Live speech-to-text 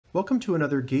Welcome to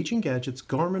another Gauging Gadgets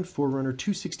Garmin Forerunner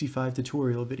 265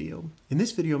 tutorial video. In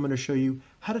this video, I'm going to show you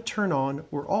how to turn on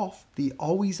or off the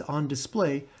always on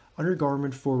display on your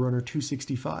Garmin Forerunner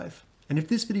 265. And if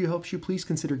this video helps you, please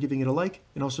consider giving it a like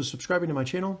and also subscribing to my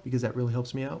channel because that really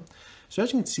helps me out. So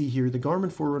as you can see here, the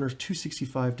Garmin Forerunner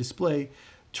 265 display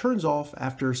turns off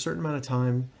after a certain amount of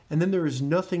time, and then there is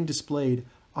nothing displayed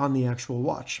on the actual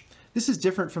watch. This is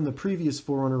different from the previous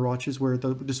Forerunner watches where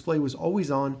the display was always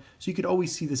on, so you could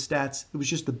always see the stats. It was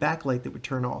just the backlight that would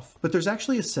turn off. But there's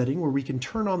actually a setting where we can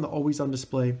turn on the always on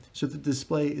display so that the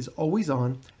display is always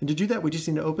on. And to do that, we just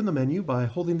need to open the menu by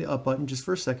holding the up button just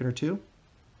for a second or two.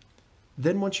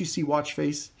 Then once you see watch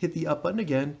face, hit the up button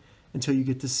again until you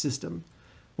get to system.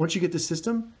 Once you get to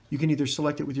system, you can either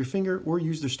select it with your finger or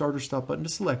use the start or stop button to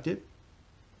select it.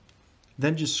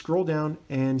 Then just scroll down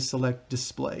and select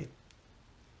display.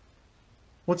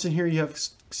 Once in here, you have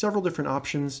several different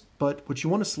options, but what you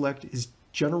want to select is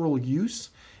general use,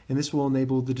 and this will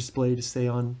enable the display to stay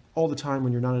on all the time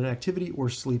when you're not in activity or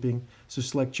sleeping. So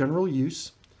select general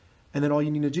use, and then all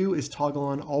you need to do is toggle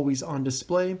on always on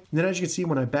display. And then as you can see,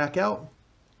 when I back out,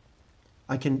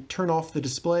 I can turn off the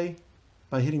display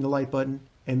by hitting the light button,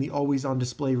 and the always on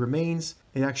display remains.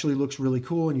 It actually looks really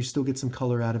cool and you still get some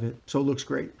color out of it. So it looks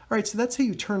great. All right, so that's how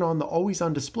you turn on the always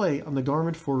on display on the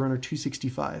Garmin Forerunner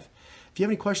 265. If you have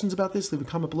any questions about this, leave a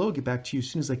comment below. I'll get back to you as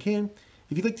soon as I can.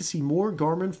 If you'd like to see more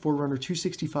Garmin Forerunner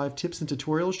 265 tips and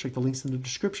tutorials, check the links in the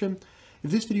description.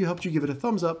 If this video helped you, give it a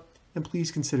thumbs up, and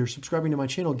please consider subscribing to my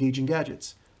channel, Gauging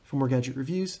Gadgets, for more gadget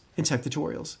reviews and tech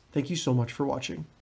tutorials. Thank you so much for watching.